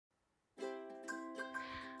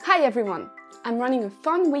Hi everyone! I'm running a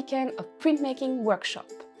fun weekend of printmaking workshop.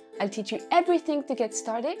 I'll teach you everything to get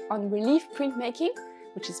started on relief printmaking,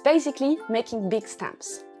 which is basically making big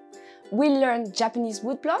stamps. We'll learn Japanese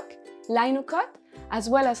woodblock, lino cut, as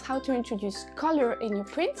well as how to introduce color in your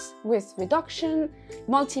prints with reduction,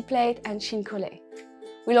 multiplate and chincolle.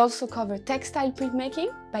 We'll also cover textile printmaking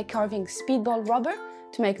by carving speedball rubber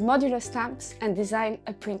to make modular stamps and design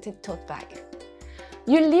a printed tote bag.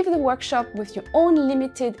 You'll leave the workshop with your own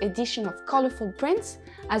limited edition of colorful prints,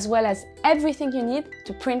 as well as everything you need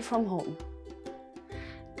to print from home.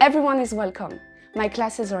 Everyone is welcome. My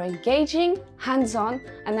classes are engaging, hands-on,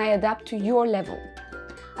 and I adapt to your level.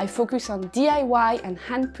 I focus on DIY and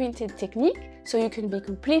hand-printed technique, so you can be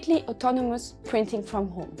completely autonomous printing from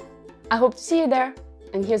home. I hope to see you there,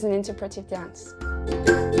 and here's an interpretive dance.